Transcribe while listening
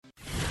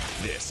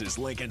This is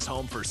Lincoln's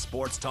home for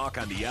sports talk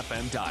on the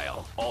FM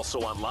dial. Also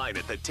online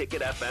at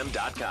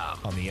theticketfm.com.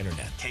 On the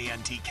internet,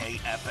 KNTK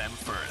FM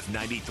Firth,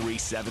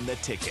 93.7 The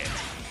Ticket.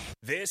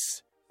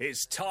 This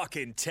is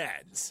Talkin'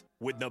 Tens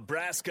with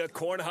Nebraska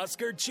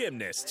Cornhusker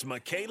gymnasts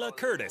Michaela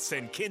Curtis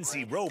and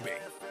Kinsey Roby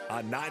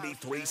on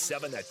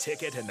 93.7 The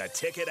Ticket and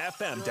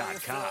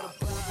theticketfm.com.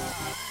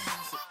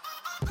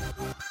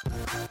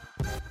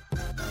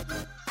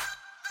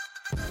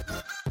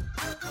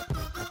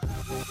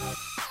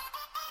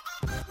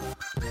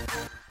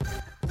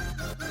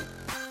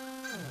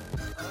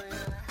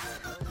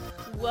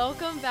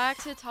 Welcome back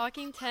to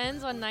Talking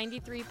Tens on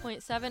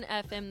 93.7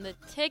 FM The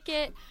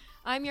Ticket.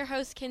 I'm your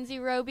host, Kinsey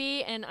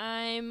Roby, and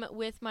I'm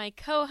with my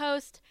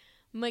co-host,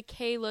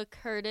 Michaela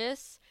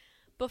Curtis.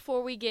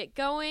 Before we get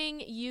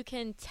going, you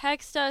can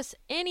text us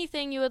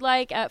anything you would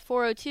like at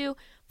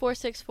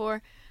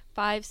 402-464-5685.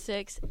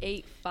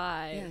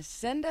 Yeah,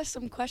 send us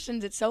some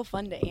questions. It's so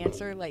fun to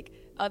answer, like,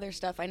 other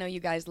stuff. I know you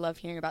guys love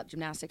hearing about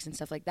gymnastics and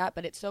stuff like that,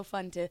 but it's so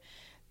fun to...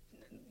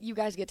 You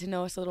guys get to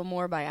know us a little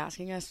more by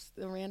asking us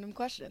the random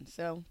questions,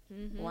 so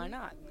why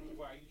not?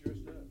 Why are you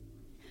dressed up?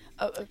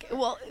 Oh, okay.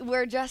 Well,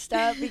 we're dressed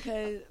up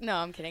because... No,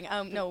 I'm kidding.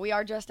 No, we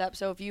are dressed up,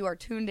 so if you are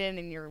tuned in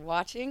and you're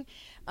watching,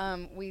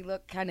 we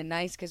look kind of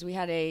nice because we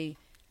had a...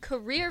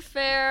 Career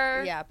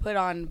fair. Yeah, put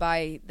on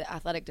by the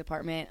athletic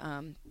department.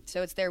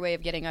 So it's their way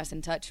of getting us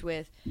in touch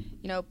with,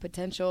 you know,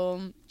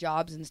 potential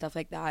jobs and stuff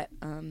like that.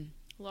 A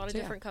lot of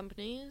different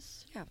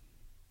companies. Yeah.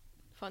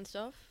 Fun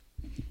stuff.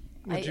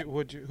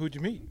 Who'd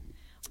you meet?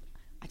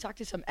 I talked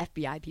to some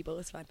FBI people.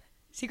 It's fun.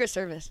 Secret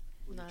Service.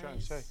 What are you trying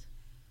to say?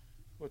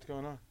 What's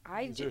going on?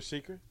 Is there a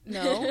secret?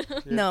 No,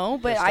 no,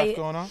 but stuff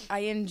going on? I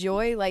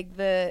enjoy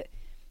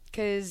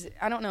because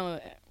I don't know.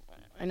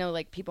 I know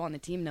like people on the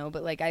team know,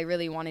 but like I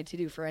really wanted to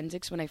do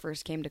forensics when I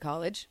first came to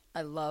college.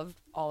 I loved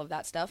all of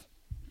that stuff.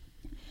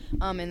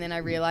 And then I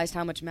realized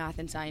how much math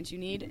and science you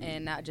need,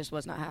 and that just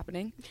was not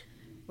happening,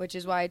 which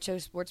is why I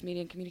chose sports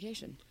media and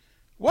communication.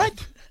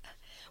 What?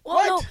 Well,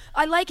 what? No,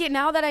 I like it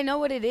now that I know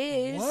what it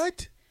is.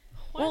 What?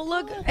 Well,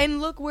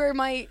 look where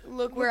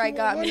I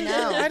got me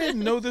now. I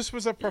didn't know this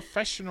was a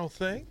professional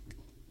thing.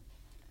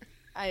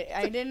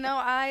 I didn't know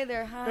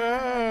either,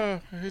 huh?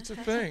 It's a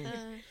thing.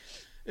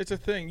 It's a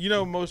thing. You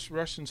know, most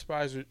Russian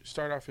spies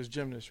start off as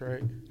gymnasts,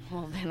 right?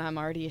 Well, then I'm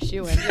already a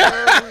shoo-in.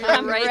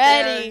 I'm right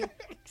ready.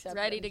 Except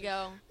Ready to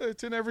go.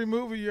 It's in every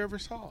movie you ever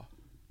saw.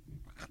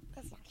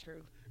 That's not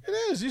true. It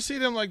is. You see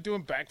them like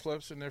doing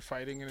backflips and they're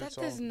fighting, and That it's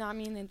all. does not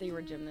mean that they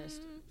were gymnasts.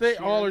 They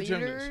all are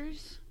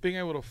gymnasts. Being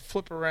able to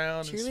flip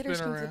around and spin Cheerleaders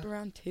can around. flip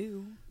around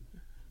too.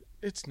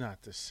 It's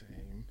not the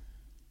same.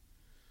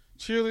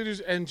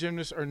 Cheerleaders and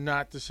gymnasts are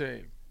not the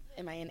same.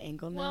 Am I an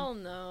angle now? Well,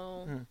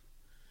 no.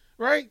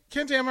 Right?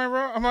 Kinsey, am I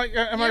wrong? Am I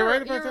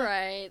right about that? You're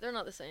right. They're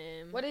not the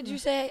same. What did you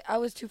say? I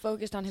was too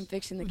focused on him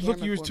fixing the camera.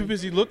 Look, you was for too me.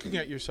 busy looking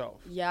at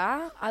yourself.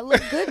 Yeah, I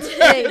look good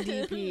today,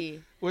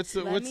 DP.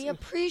 Let me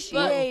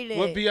appreciate it.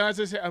 What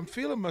Beyonce said? I'm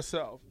feeling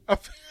myself.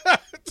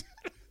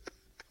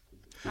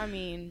 I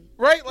mean,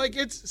 right? Like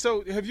it's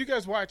so. Have you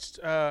guys watched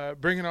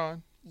Bring It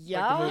On?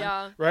 Yeah. Like the movie?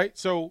 Yeah. Right.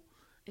 So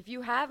if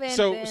you haven't,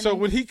 so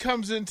when he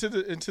comes into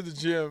the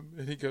gym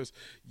and he goes,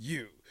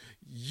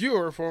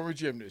 you're a former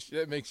gymnast.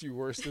 That makes you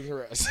worse than the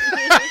rest.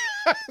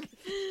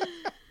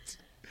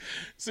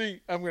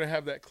 See, I'm gonna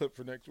have that clip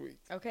for next week.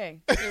 Okay.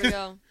 Here we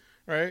go.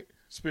 Right?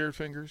 Spirit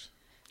fingers.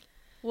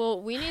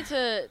 Well, we need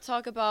to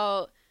talk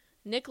about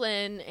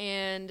Nicklin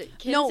and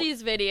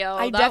Kinsey's video.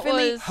 I that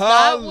definitely-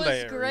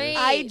 was great.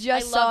 I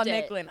just saw loved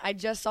it. Nicklin. I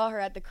just saw her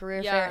at the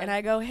career Yeah. fair, and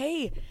I go,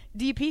 "Hey,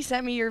 DP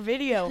sent me your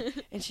video,"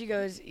 and she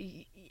goes,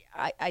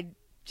 "I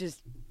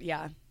just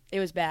it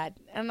was bad."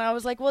 And I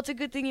was like, "Well, it's a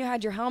good thing you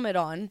had your helmet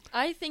on."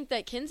 I think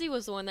that Kinsey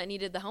was the one that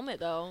needed the helmet,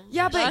 though.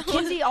 Yeah, but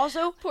Kinsey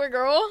also Poor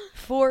girl.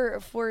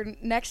 for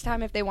next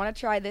time if they want to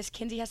try this,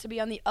 Kinsey has to be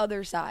on the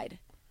other side,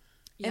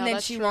 Yeah, and then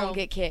that's she true. won't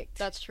get kicked.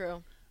 That's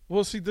true.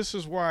 Well, see, this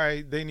is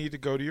why they need to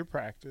go to your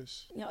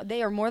practice. You know,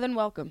 they are more than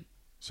welcome.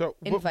 So,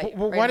 Invite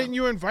why right didn't now.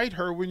 you invite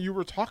her when you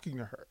were talking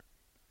to her?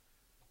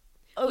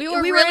 We were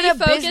in really a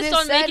focused business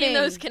on making setting.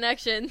 those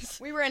connections.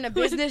 We were in a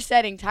business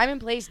setting, time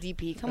and place.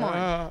 DP, come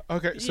on,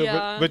 Okay, so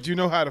Yeah. but you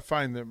know how to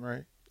find them,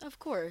 right? Of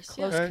course.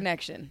 close Okay.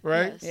 connection.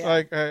 Right? Yes. Yeah.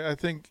 Like I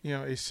think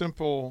a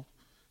simple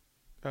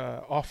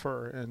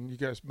offer, and you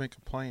guys make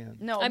a plan.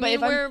 No, I but mean,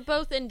 if I'm- we're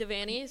both in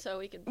Devaney, so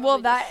we could. Well,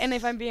 probably that, just- and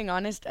if I'm being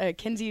honest,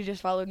 Kinsey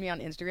just followed me on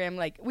Instagram.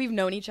 Like, we've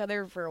known each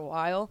other for a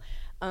while,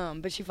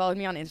 but she followed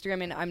me on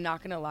Instagram, and I'm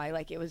not gonna lie,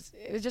 like, it was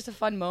just a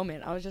fun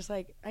moment. I was just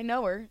like, I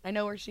know her.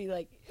 She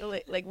like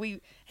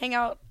we hang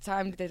out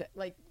time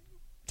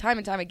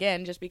and time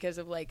again, just because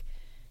of like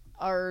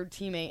our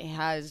teammate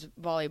has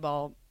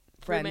volleyball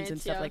friends and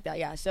Roommates, stuff yeah. like that.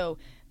 Yeah, so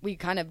we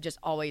kind of just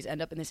always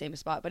end up in the same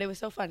spot. But it was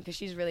so fun because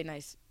she's really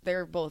nice.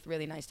 They're both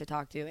really nice to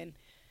talk to, and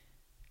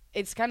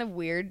it's kind of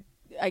weird,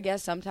 I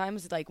guess,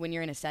 sometimes, like when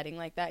you're in a setting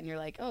like that and you're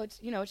like, oh, it's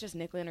just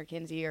Nicklin or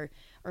Kinsey or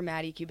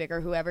Maddie Kubik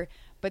or whoever,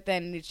 but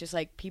then it's just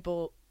like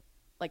people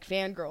like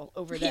fangirl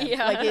over them.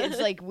 Yeah. Like it's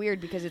like weird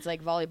because it's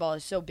like volleyball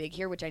is so big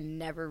here, which I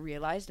never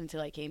realized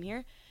until I came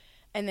here.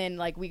 And then,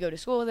 like, we go to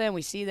school with them,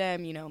 we see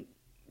them, you know,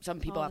 some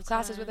people All have the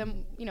classes with time.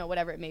 them, you know,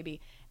 whatever it may be.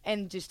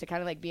 And just to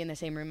kind of, like, be in the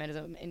same room as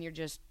them, and you're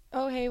just,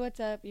 oh, hey, what's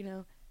up, you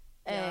know?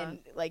 And,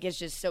 like, it's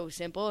just so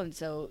simple, and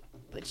so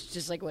it's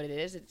just, like, what it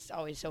is. It's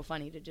always so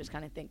funny to just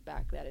kind of think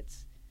back that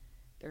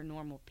they're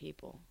normal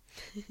people.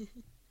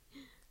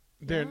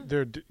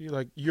 They're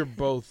like, you're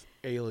both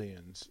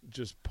aliens,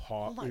 just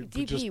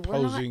DP, just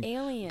we're not posing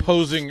aliens.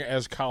 posing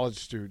as college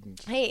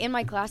students. Hey, in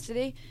my class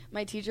today,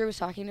 my teacher was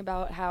talking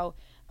about how,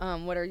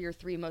 what are your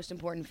 3 most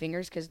important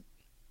fingers? Because,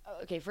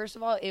 okay, first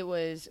of all, it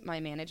was my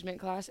management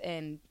class,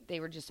 and they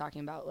were just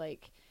talking about,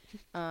 like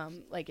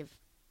if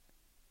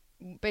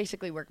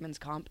basically workman's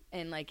comp,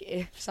 and, like,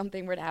 if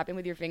something were to happen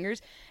with your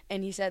fingers,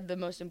 and he said the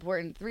most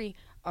important 3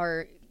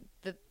 are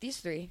these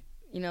 3.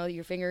 You know,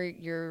 your finger,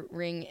 your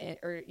ring,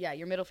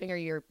 your middle finger,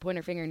 your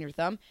pointer finger, and your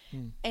thumb.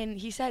 And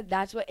he said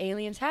that's what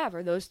aliens have,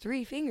 are those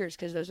 3 fingers,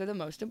 because those are the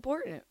most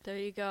important. There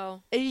you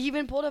go. And he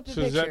even pulled up a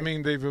So picture. does that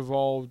mean they've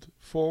evolved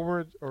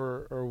forward,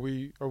 or are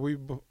we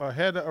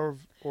ahead or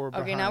behind?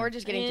 Okay, now we're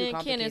just getting too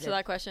complicated. Can't answer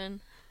that question.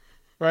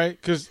 Right?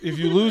 Because if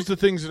you lose the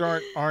things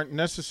that aren't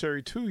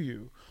necessary to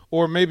you,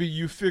 or maybe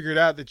you figured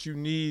out that you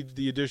need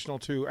the additional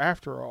 2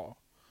 after all.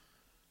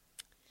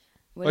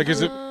 Like,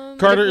 is it,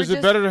 Carter, is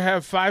it better to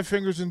have 5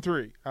 fingers than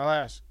 3? I'll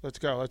ask. Let's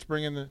go. Let's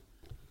bring in the...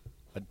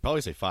 I'd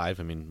probably say 5.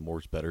 I mean,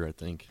 more's better, I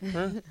think.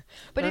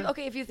 But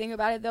if you think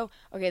about it, though,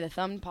 okay, the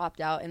thumb popped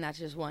out, and that's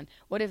just 1.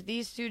 What if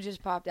these 2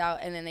 just popped out,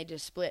 and then they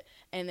just split,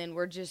 and then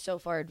we're just so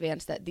far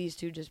advanced that these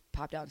 2 just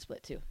popped out and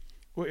split, too?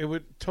 Well, it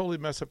would totally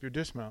mess up your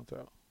dismount,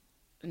 though.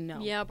 No.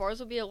 Yeah, bars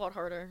would be a lot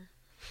harder.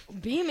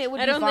 Beam, it would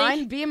be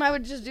fine. Beam, I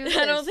would just do this.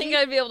 I don't think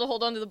I'd be able to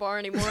hold on to the bar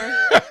anymore.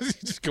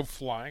 Just go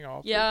flying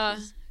off. Yeah,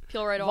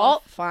 peel right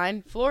Vault, off.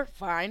 fine. Floor,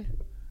 fine.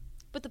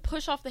 But the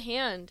push off the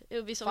hand, it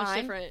would be so much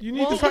Fine. different. You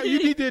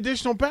need the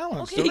additional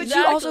balance. Okay,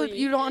 don't but you?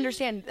 you don't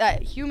understand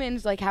that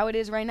humans, like how it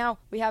is right now,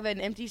 we have an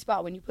empty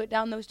spot. When you put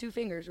down those 2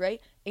 fingers, right?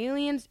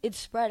 Aliens, it's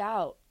spread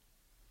out.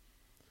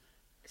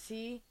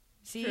 See?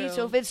 True.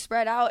 So if it's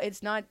spread out,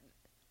 it's not...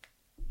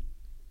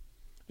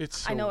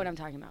 It's I know what I'm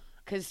talking about.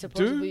 Because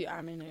supposedly,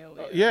 I'm an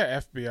alien. yeah,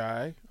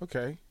 FBI.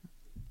 Okay.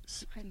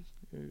 Fine.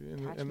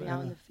 Catch In me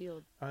out in the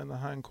field. in the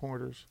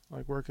hindquarters.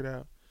 Like, work it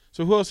out.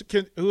 So who else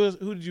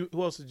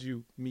did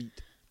you meet?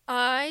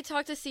 I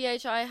talked to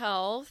CHI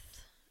Health,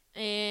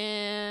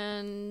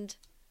 and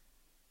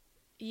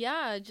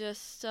yeah,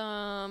 just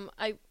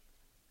I.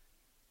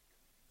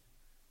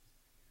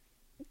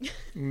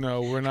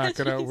 No, we're not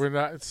gonna. We're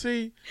not.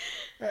 See,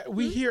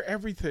 we hear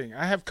everything.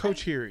 I have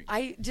coach hearing.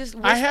 I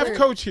have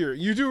coach hearing.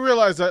 You do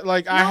realize that,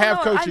 like, I have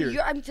coach hearing.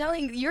 I'm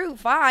telling you,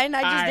 fine.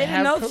 I just I didn't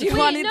have know if coach- you Wait,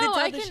 wanted no, to tell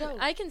I the can show.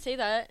 I can say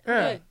that.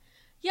 Yeah. Good.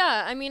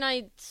 Yeah, I mean,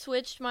 I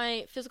switched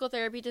my physical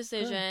therapy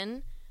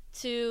decision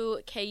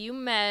to KU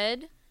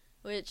Med,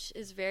 which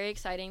is very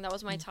exciting. That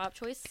was my top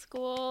choice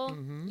school.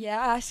 Mm-hmm.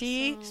 Yeah,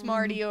 see?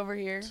 Smarty over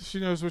here. So she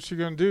knows what you're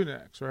gonna do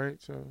next,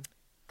 right? So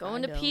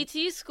Going I to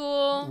don't. PT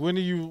school. when are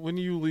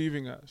you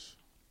leaving us?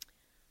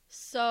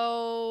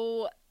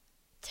 So,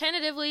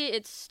 tentatively,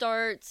 it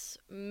starts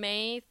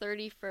May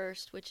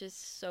 31st, which is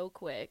so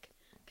quick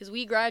because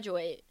we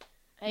graduate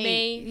Hey,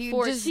 May you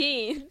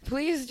 14th.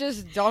 Please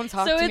just don't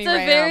talk So to it's me a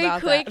right very now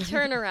about quick that.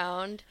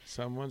 turnaround.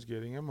 Someone's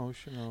getting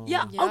emotional.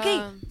 Yeah, Yeah. okay.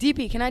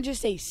 DP, can I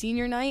just say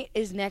senior night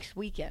is next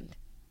weekend?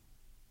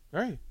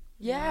 Right.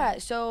 Yeah,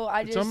 so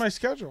It's on my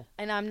schedule.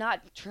 and I'm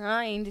not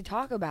trying to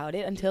talk about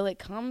it until it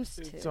comes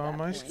to It's on that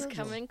my point. schedule. It's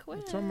coming quick.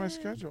 It's on my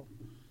schedule.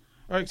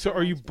 All right. So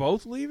are you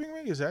both leaving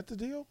me? Is that the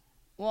deal?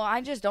 Well,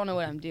 I just don't know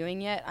what I'm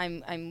doing yet.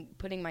 I'm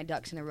putting my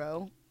ducks in a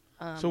row.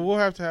 So we'll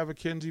have to have a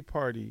Kinsey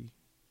party,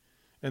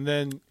 and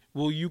then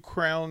will you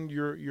crown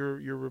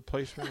your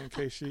replacement in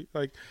case she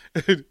like?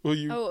 Will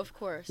you? Oh, of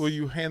course. Will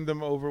you hand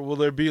them over? Will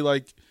there be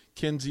like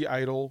Kinsey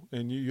Idol,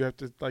 and you have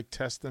to like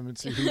test them and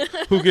see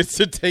who gets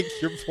to take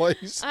your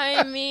place?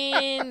 I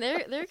mean, there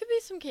could be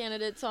some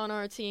candidates on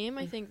our team.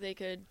 I think they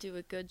could do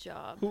a good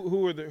job.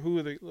 Who are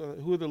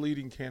the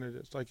leading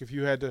candidates? Like, if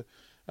you had to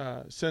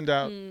send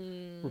out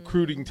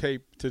recruiting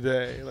tape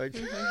today, like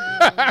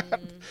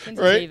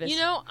Kinsey right? Davis. You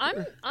know,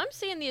 I'm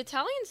saying the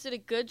Italians did a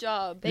good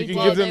job. you can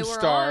While give them they were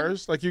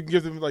stars. Like, you can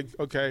give them like,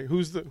 okay, who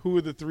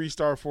are the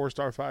 3-star,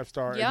 4-star,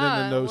 5-star, Yeah,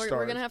 and then the no stars.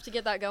 we're gonna have to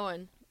get that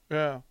going.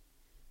 Yeah.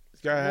 It's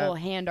gotta We'll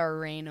have, hand our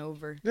reign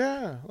over.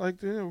 yeah,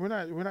 like, we're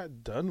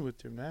not done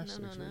with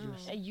gymnastics. No. We're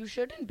just, You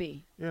shouldn't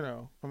be. I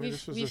mean,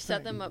 this was We've the set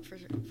thing. them up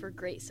for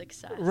great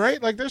success.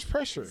 Right? Like, there's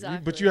pressure, but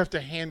Exactly. you have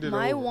to hand it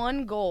My over.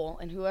 one goal,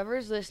 and whoever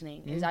is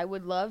listening, is I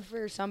would love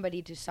for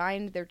somebody to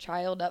sign their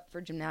child up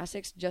for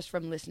gymnastics just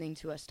from listening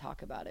to us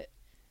talk about it.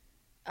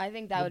 I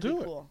think that Well, would do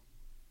be it. cool.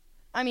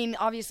 I mean,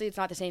 obviously, it's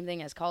not the same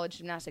thing as college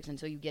gymnastics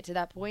until you get to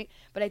that point,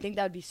 but I think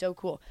that would be so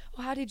cool.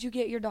 Well, how did you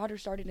get your daughter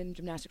started in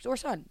gymnastics? Or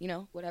son,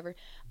 whatever.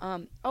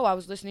 I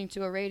was listening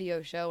to a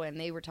radio show, and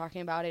they were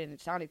talking about it, and it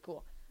sounded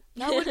cool.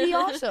 That would be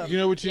awesome. You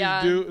know what you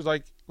Yeah. need to do is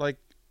like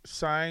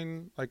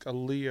sign like a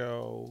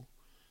Leo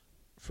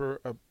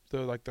for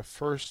the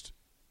first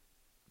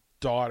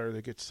daughter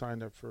that gets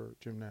signed up for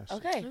gymnastics.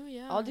 Okay, Oh,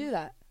 yeah. I'll do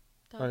that.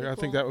 I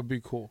think that would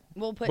be cool.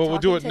 We'll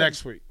do it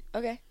next week.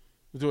 Okay.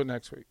 We'll do it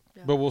next week.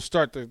 Yeah. But we'll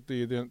start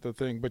the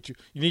thing. But you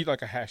need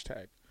like a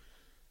hashtag.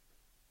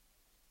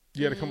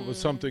 You got to come up with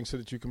something so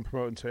that you can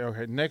promote and say,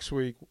 okay, next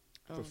week,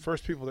 the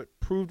first people that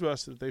prove to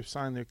us that they've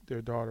signed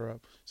their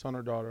son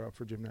or daughter up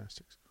for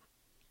gymnastics.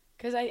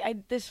 Because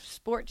this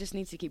sport just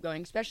needs to keep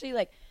going. Especially,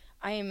 like,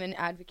 I am an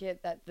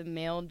advocate that the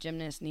male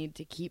gymnasts need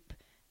to keep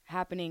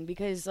happening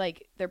because,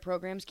 like, their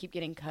programs keep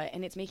getting cut.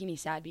 And it's making me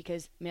sad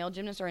because male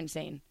gymnasts are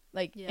insane,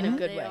 like, in a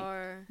good way.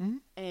 Are. Mm-hmm.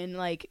 And,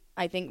 like,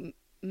 I think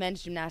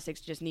men's gymnastics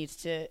just needs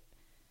to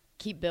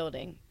keep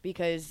building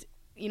because,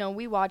 you know,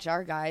 we watch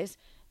our guys.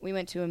 We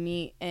went to a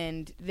meet,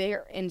 and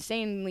they're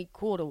insanely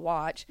cool to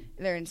watch.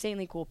 They're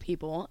insanely cool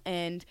people,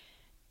 and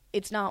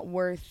it's not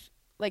worth,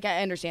 like,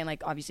 I understand,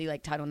 like, obviously,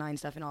 like, Title IX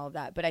stuff and all of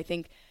that, but I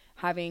think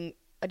having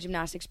a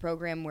gymnastics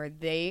program where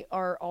they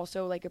are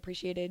also, like,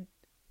 appreciated.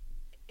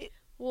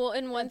 Well,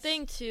 and one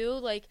thing, too,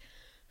 like,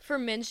 for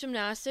men's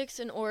gymnastics,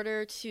 in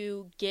order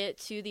to get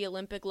to the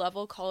Olympic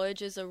level,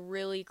 college is a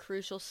really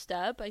crucial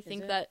step. I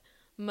think that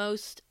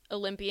most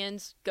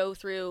Olympians go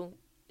through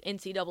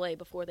NCAA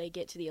before they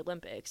get to the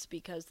Olympics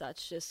because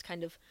that's just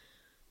kind of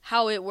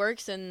how it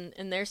works in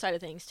their side of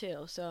things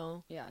too.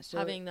 So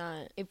having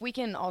that, if we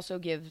can also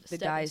give the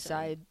guys'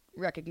 side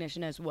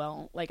recognition as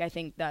well, like I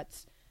think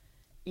that's,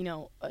 you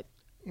know.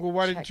 Well,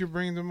 why didn't you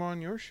bring them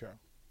on your show?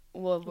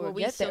 Well,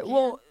 we get there.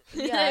 Well,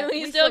 yeah,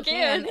 we still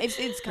can.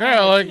 It's kind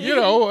of like you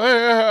know,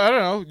 I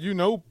don't know. You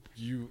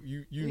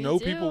know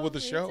people with the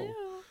show. Too.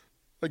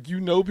 Like,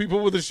 you know people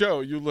with the show.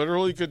 You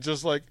literally could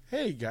just like,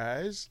 hey,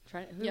 guys.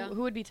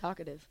 Who would be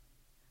talkative?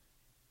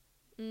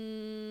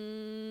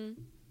 I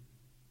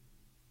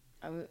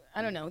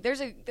don't know.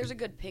 There's a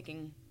good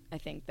picking, I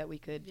think, that we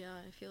could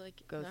I feel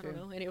like go through. I don't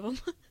know any of them.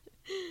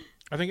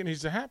 I think it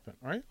needs to happen,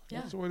 right? Yeah.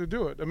 That's the way to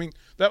do it. I mean,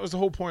 that was the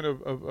whole point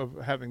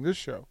of having this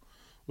show,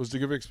 was to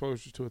give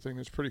exposure to a thing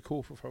that's pretty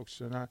cool for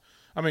folks. And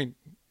I mean,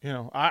 you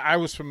know, I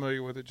was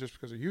familiar with it just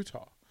because of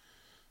Utah.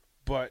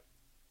 But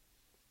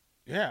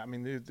yeah, I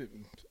mean,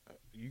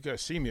 you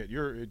guys see me at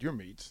your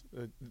meets.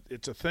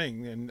 It's a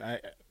thing, and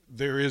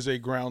there is a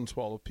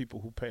groundswell of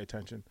people who pay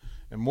attention,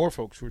 and more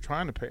folks who are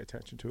trying to pay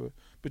attention to it.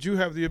 But you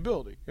have the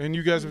ability, and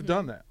you guys have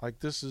done that. Like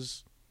this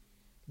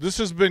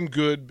has been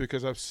good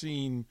because I've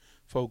seen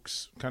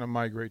folks kind of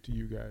migrate to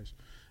you guys,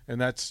 and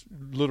that's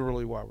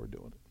literally why we're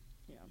doing it.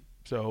 Yeah.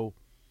 So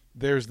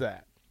there's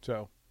that.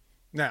 So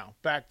now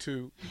back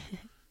to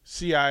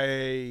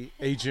CIA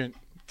agent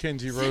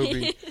Kenzie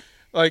Roby.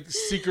 Like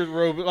secret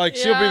robot, like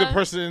she'll be the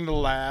person in the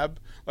lab.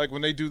 Like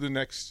when they do the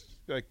next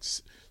like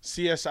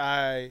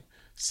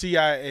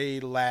CIA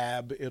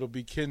lab, it'll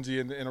be Kenzie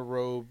in a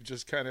robe,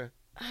 just kind of.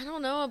 I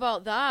don't know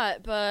about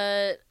that,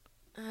 but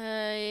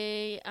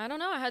I don't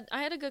know.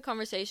 I had a good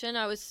conversation.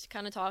 I was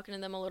kind of talking to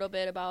them a little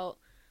bit about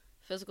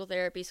physical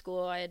therapy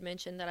school. I had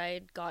mentioned that I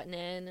had gotten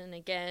in, and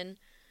again,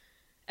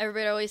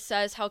 everybody always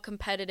says how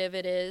competitive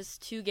it is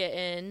to get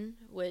in,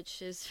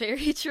 which is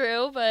very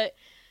true. But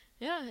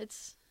yeah,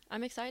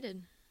 I'm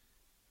excited.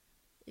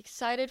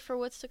 Excited for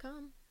what's to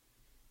come.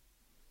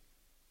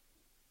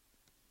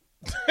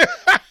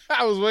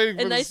 I was waiting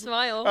for a nice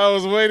smile. I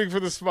was waiting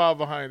for the smile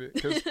behind it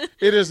because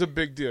it is a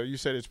big deal. You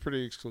said it's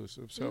pretty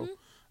exclusive, so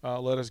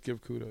let us give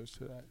kudos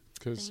to that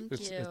because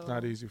it's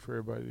not easy for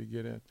everybody to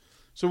get in.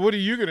 So, what are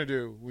you gonna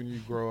do when you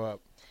grow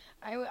up?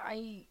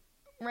 I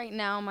right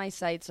now my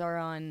sights are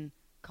on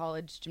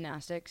college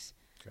gymnastics.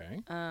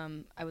 Okay.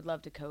 I would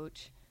love to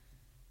coach.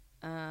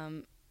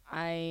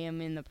 I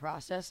am in the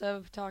process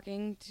of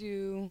talking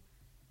to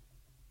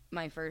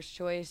my first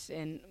choice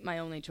and my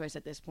only choice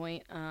at this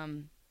point.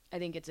 I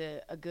think it's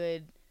a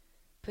good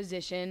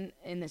position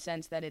in the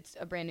sense that it's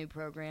a brand new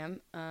program,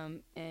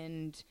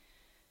 and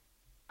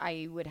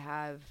I would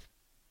have.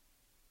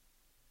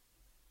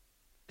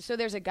 So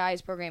there's a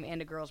guys program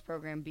and a girls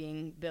program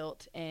being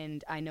built,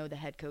 and I know the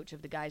head coach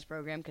of the guys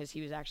program because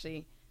he was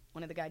actually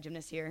one of the guy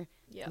gymnasts here,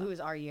 who was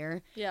our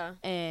year. Yeah.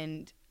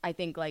 And I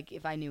think like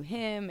if I knew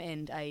him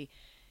and I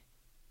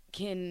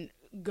can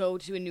go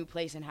to a new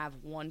place and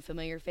have one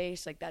familiar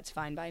face, like that's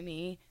fine by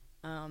me.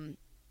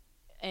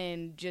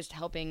 And just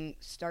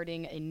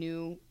starting a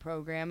new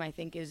program, I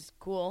think is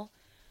cool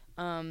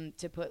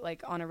to put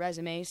like on a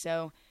resume.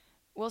 So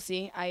we'll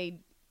see. I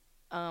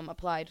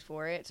applied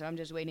for it, so I'm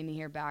just waiting to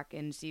hear back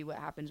and see what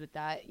happens with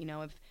that. You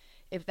know,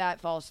 if that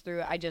falls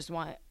through, I just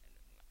want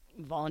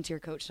volunteer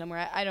coach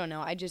somewhere. I don't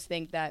know. I just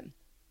think that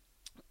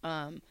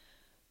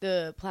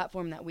the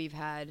platform that we've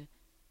had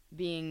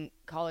being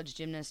college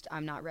gymnast,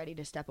 I'm not ready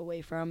to step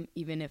away from,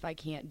 even if I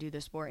can't do the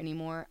sport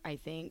anymore. I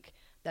think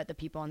that the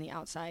people on the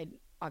outside,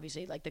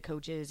 obviously like the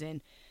coaches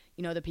and,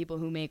 you know, the people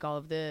who make all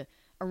of the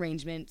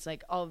arrangements,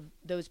 like all of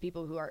those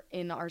people who are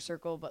in our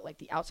circle, but like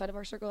the outside of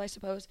our circle, I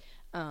suppose,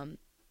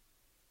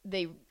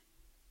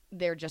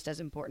 they're just as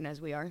important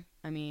as we are.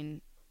 I mean,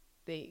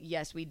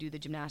 yes, we do the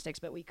gymnastics,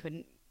 but we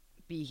couldn't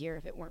be here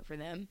if it weren't for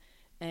them.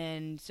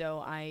 And so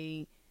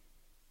I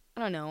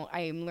don't know,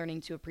 I'm learning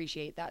to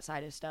appreciate that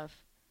side of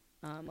stuff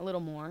a little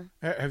more.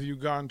 Have you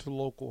gone to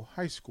local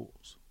high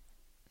schools?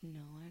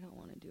 No, I don't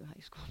want to do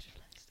high school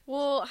gymnastics.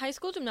 Well, high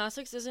school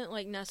gymnastics isn't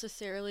like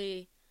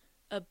necessarily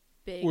a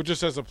big. Well,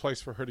 just as a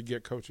place for her to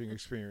get coaching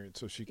experience,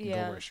 so she can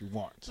go where she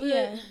wants.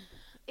 Yeah,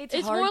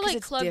 it's more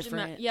like club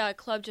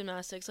club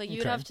gymnastics. Like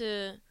you'd have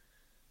to,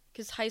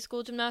 because high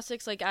school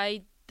gymnastics, like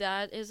I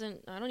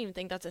don't even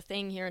think that's a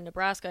thing here in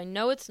Nebraska. I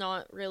know it's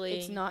not really.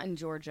 It's not in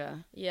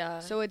Georgia. Yeah.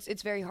 So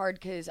it's very hard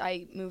because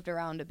I moved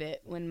around a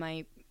bit when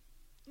my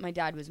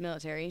dad was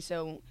military.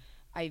 So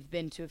I've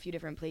been to a few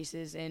different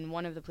places, and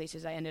one of the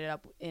places I ended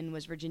up in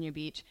was Virginia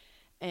Beach.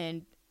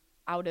 And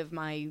out of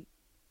my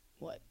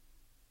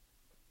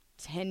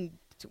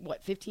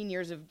 15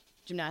 years of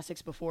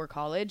gymnastics before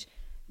college,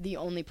 the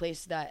only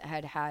place that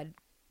had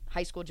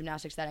high school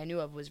gymnastics that I knew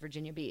of was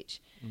Virginia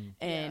Beach.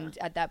 And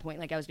at that point,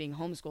 like, I was being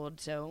homeschooled,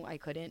 so I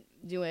couldn't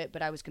do it,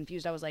 but I was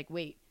confused. I was like,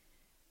 wait,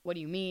 what do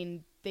you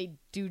mean they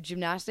do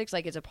gymnastics?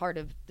 Like, it's a part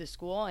of the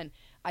school, and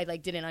I,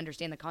 like, didn't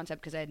understand the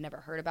concept because I had never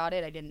heard about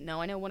it. I didn't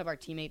know. I know one of our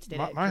teammates did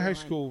it. My high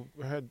school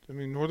had,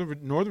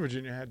 Northern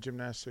Virginia had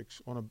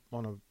gymnastics on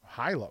a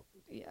high level.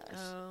 Yes.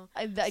 Oh.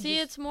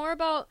 It's more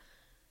about,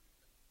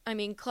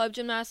 club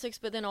gymnastics,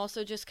 but then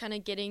also just kind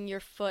of getting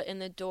your foot in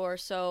the door.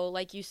 So,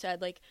 like you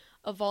said, like,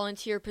 a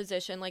volunteer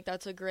position, like,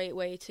 that's a great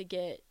way to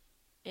get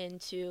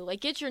into,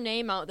 like, get your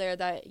name out there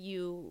that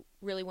you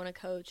really want to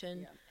coach.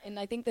 And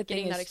I think the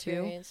thing that is,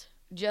 experience. Too,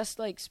 just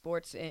like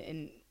sports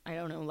and I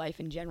don't know, life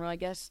in general, I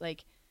guess,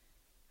 like,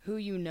 who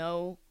you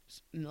know,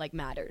 like,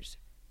 matters.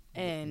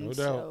 And no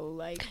so, doubt.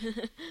 like,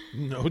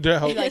 no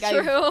doubt. Like,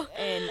 true.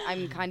 And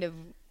I'm kind of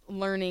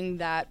learning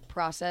that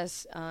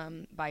process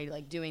by,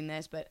 like, doing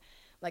this, but,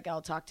 like,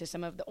 I'll talk to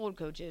some of the old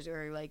coaches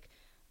or, like,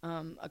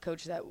 a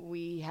coach that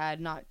we had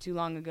not too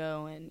long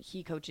ago, and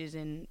he coaches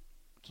in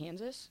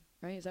Kansas,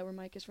 right? Is that where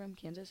Mike is from?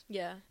 Kansas?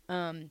 Yeah.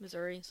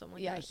 Missouri,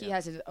 something like that. He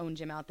has his own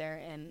gym out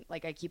there, and,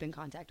 like, I keep in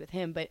contact with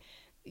him, but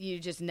you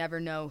just never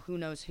know who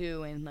knows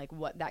who and, like,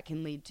 what that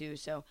can lead to.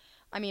 So,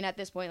 at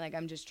this point, like,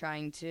 I'm just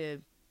trying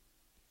to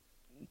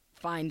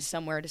find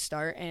somewhere to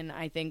start, and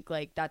I think,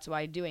 like, that's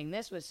why doing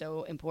this was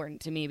so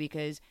important to me,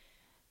 because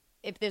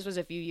if this was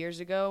a few years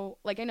ago,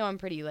 like, I know I'm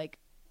pretty, like,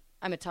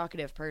 I'm a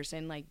talkative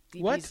person, like,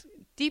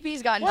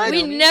 DP's gotten to know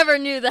we me. never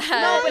knew that.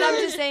 No, but I'm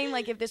just saying,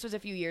 like, if this was a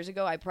few years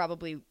ago, I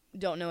probably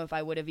don't know if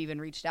I would have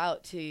even reached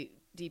out to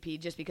DP,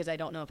 just because I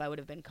don't know if I would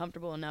have been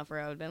comfortable enough, or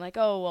I would have been like,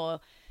 oh,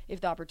 well, if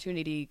the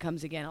opportunity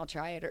comes again, I'll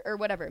try it, or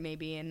whatever it may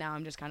be. And now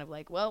I'm just kind of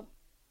like, well,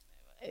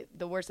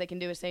 the worst they can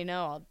do is say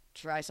no, I'll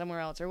try somewhere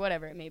else, or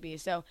whatever it may be.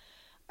 So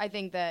I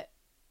think that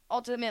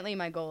ultimately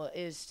my goal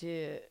is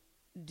to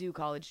do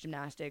college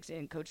gymnastics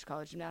and coach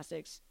college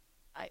gymnastics.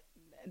 At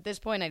this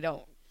point, I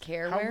don't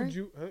care where. Would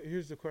you?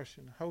 Here's the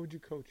question: how would you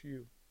coach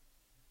you?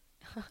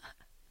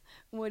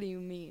 What do you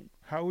mean?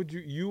 How would you?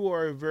 You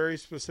are a very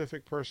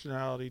specific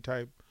personality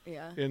type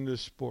in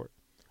this sport.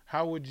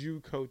 How would you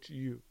coach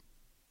you?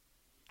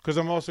 Because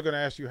I'm also going to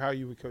ask you how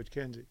you would coach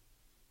Kenzie.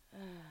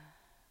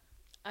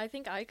 I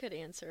think I could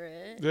answer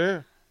it.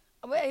 Yeah.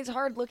 It's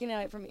hard looking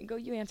at it from me. Go,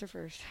 you answer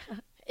first.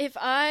 If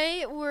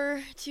I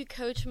were to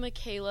coach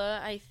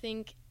Michaela, I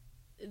think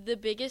the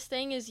biggest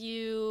thing is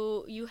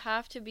you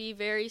have to be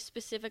very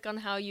specific on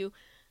how you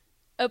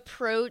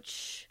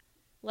approach,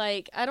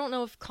 like, I don't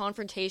know if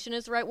confrontation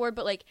is the right word,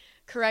 but, like,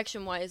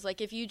 correction-wise. Like,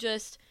 if you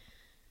just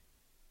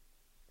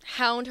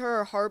hound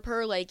her or harp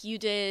her, like, you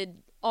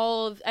did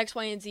all of X,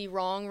 Y, and Z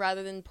wrong,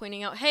 rather than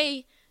pointing out,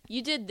 hey,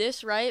 you did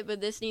this right,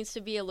 but this needs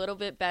to be a little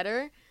bit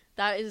better.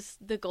 That is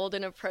the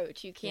golden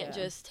approach. You can't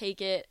just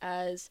take it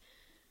as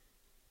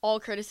all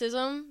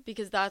criticism,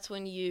 because that's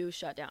when you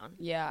shut down.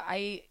 Yeah,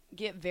 I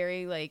get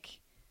very, like,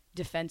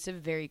 defensive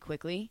very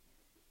quickly.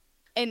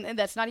 And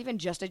that's not even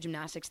just a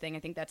gymnastics thing. I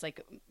think that's,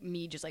 like,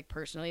 me just, like,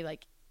 personally,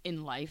 like,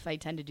 in life. I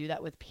tend to do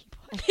that with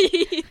people. I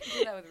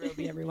do that with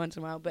Roby every once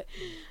in a while. But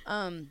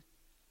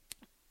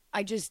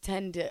I just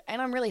tend to,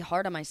 and I'm really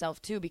hard on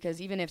myself too, because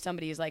even if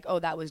somebody is like, oh,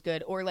 that was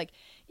good, or, like,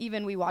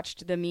 even we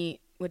watched the meet,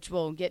 which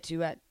we'll get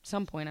to at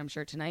some point, I'm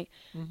sure, tonight.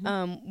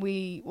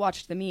 We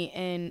watched the meet,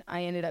 and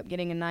I ended up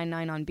getting a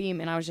 9.9 on beam,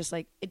 and I was just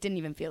like, it didn't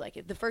even feel like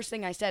it. The first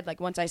thing I said,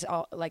 like, once I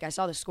saw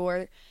the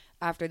score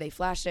after they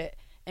flashed it,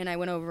 and I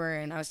went over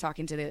and I was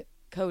talking to the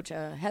coach,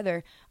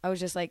 Heather, I was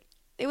just like,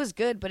 it was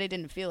good, but it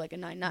didn't feel like a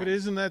 9.9. But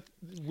isn't that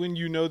when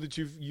you know that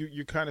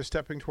you're kind of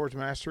stepping towards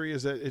mastery,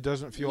 is that it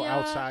doesn't feel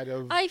outside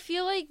of... I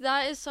feel like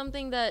that is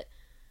something that,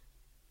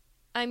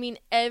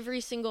 every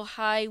single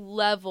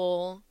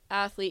high-level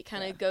athlete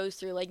kind of goes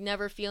through, like,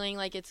 never feeling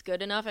like it's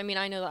good enough. I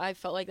know that I've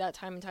felt like that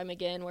time and time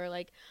again, where,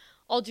 like,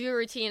 I'll do a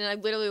routine and I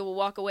literally will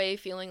walk away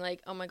feeling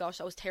like, oh my gosh,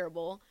 that was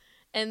terrible.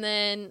 And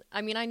then,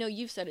 I know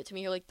you've said it to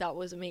me, you're like, that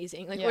was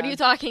amazing. Like, what are you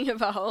talking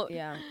about?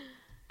 Yeah.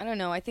 I don't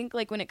know. I think,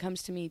 like, when it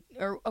comes to me,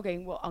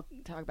 I'll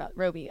talk about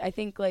Roby. I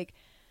think, like,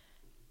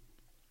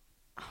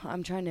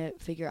 I'm trying to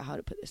figure out how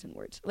to put this in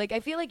words. Like,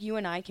 I feel like you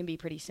and I can be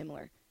pretty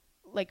similar.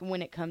 Like,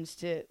 when it comes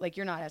to, like,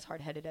 you're not as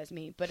hard-headed as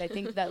me, but I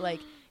think that, like,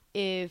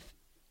 if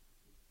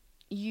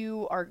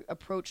you are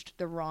approached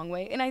the wrong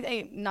way, and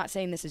I'm not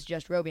saying this is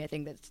just Roby, I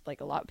think that's,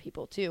 like, a lot of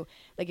people, too.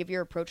 Like, if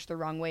you're approached the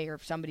wrong way, or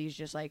if somebody's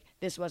just like,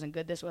 this wasn't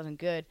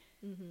good,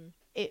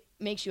 it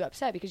makes you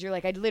upset because you're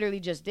like, I literally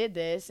just did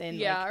this,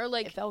 and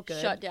it felt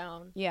good. Shut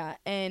down. Yeah,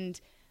 and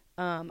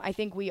I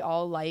think we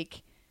all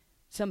like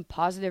some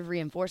positive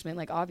reinforcement,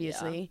 like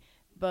obviously,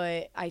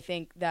 but I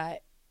think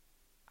that,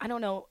 I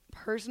don't know,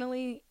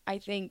 personally, I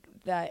think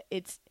that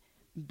it's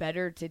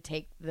better to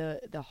take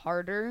the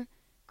harder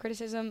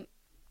criticism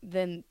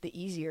than the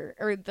easier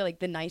or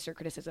the nicer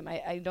criticism.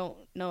 I don't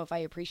know if I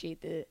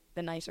appreciate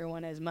the nicer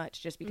one as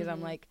much, just because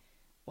I'm like,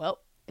 well,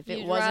 if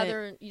it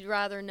wasn't, you'd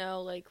rather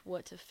know like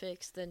what to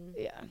fix than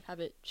have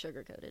it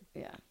sugar coated.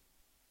 Yeah,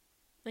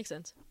 makes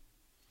sense.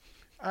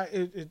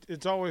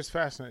 It's always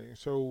fascinating.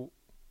 So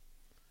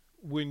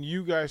when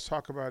you guys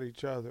talk about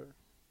each other,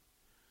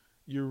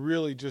 you're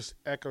really just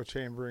echo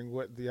chambering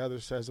what the other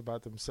says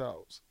about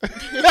themselves,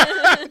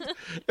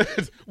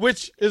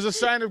 which is a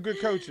sign of good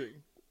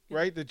coaching,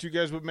 right? That you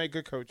guys would make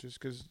good coaches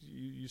because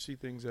you see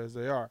things as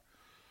they are.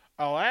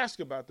 I'll ask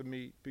about the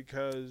meet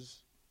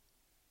because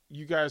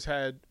you guys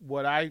had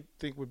what I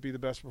think would be the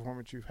best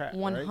performance you've had.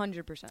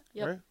 100%.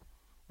 Yep.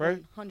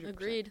 Right? 100%.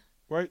 Agreed.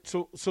 Right?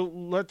 So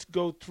let's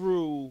go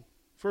through,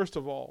 first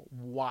of all,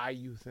 why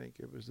you think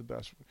it was the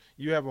best.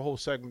 You have a whole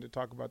segment to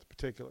talk about the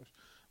particulars,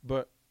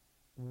 but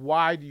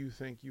why do you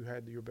think you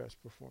had your best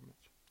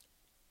performance?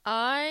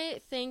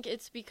 I think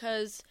it's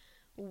because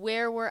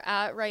where we're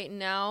at right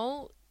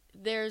now,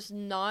 there's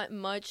not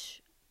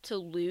much to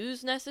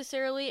lose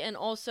necessarily. And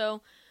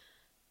also,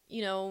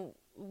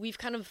 we've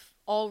kind of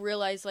all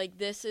realized like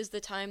this is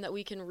the time that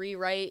we can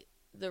rewrite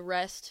the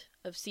rest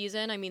of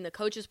season. I mean, the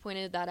coaches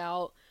pointed that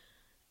out.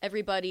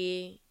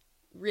 Everybody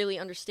really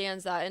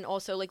understands that. And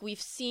also like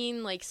we've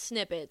seen like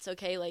snippets,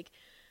 okay? Like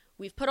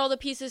we've put all the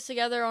pieces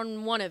together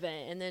on one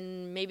event and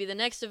then maybe the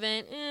next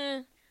event,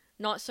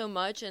 not so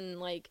much. And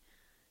like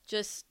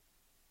just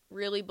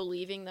really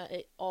believing that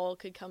it all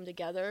could come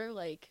together.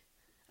 Like,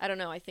 I don't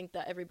know. I think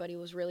that everybody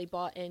was really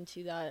bought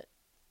into that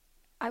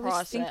process.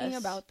 Was thinking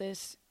about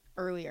this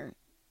earlier.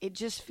 It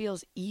just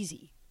feels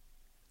easy.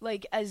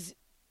 Like,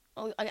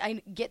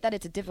 I get that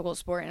it's a difficult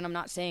sport, and I'm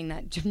not saying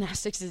that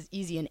gymnastics is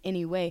easy in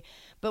any way,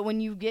 but when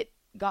you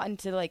gotten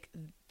to like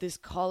this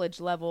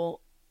college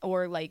level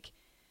or like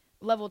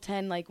level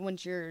 10, like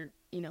once you're,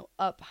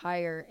 up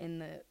higher in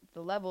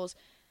the levels,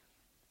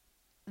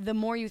 the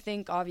more you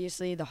think,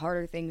 obviously, the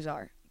harder things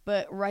are.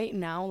 But right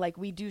now, like,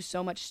 we do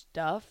so much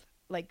stuff,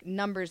 like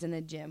numbers in the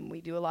gym.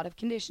 We do a lot of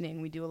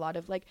conditioning. We do a lot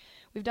of like,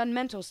 we've done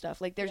mental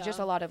stuff. Like there's just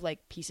a lot of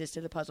like pieces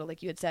to the puzzle.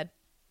 Like you had said,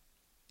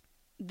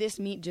 this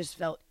meet just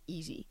felt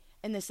easy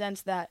in the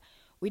sense that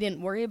we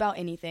didn't worry about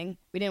anything.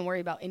 We didn't worry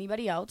about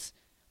anybody else.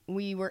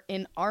 We were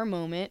in our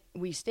moment.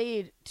 We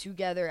stayed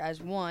together as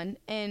one.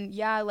 And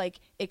like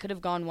it could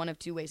have gone one of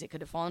two ways. It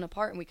could have fallen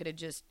apart and we could have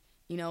just,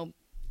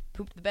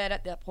 pooped the bed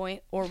at that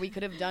point, or we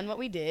could have done what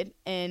we did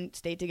and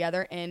stayed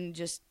together and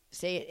just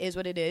say it is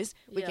what it is.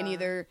 We can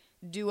either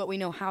do what we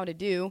know how to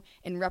do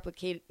and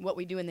replicate what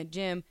we do in the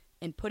gym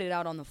and put it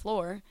out on the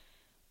floor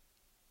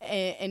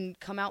and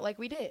come out like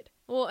we did.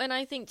 Well, and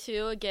I think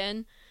too,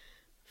 again,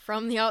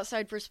 from the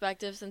outside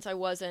perspective, since I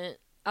wasn't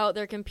out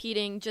there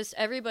competing, just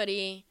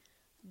everybody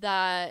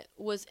that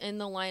was in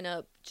the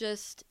lineup,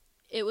 just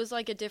it was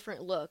like a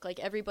different look. Like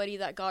everybody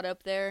that got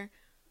up there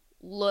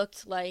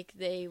looked like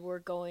they were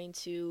going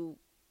to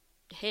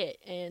hit,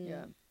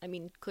 and I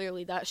mean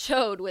clearly that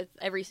showed with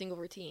every single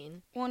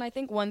routine. Well, and I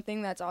think one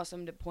thing that's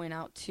awesome to point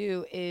out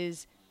too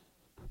is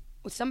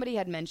somebody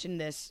had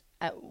mentioned this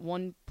at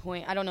one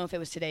point. I don't know if it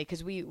was today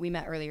because we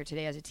met earlier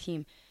today as a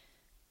team.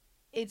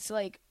 It's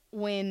like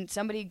when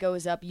somebody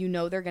goes up,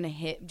 they're gonna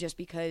hit just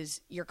because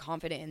you're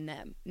confident in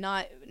them,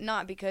 not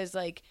because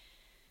like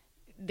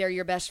they're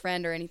your best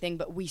friend or anything,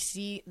 but we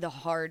see the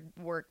hard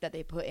work that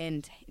they put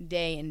in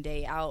day in,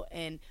 day out,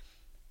 and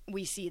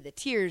we see the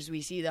tears,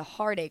 we see the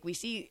heartache, we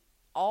see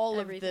all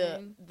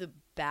everything. Of the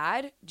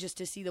bad, just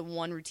to see the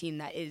one routine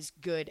that is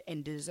good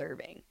and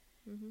deserving.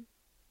 Mm-hmm.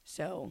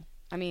 So,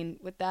 I mean,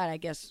 with that, I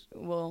guess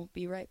we'll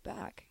be right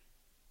back.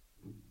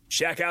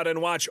 Check out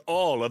and watch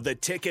all of the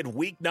Ticket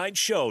weeknight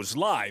shows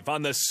live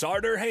on the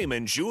Sartor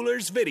Heyman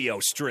Jewelers video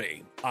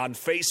stream on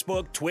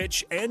Facebook,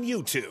 Twitch, and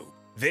YouTube.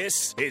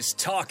 This is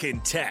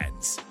Talkin'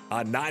 Tens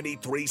on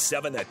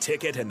 93.7 The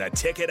Ticket and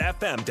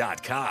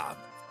theticketfm.com.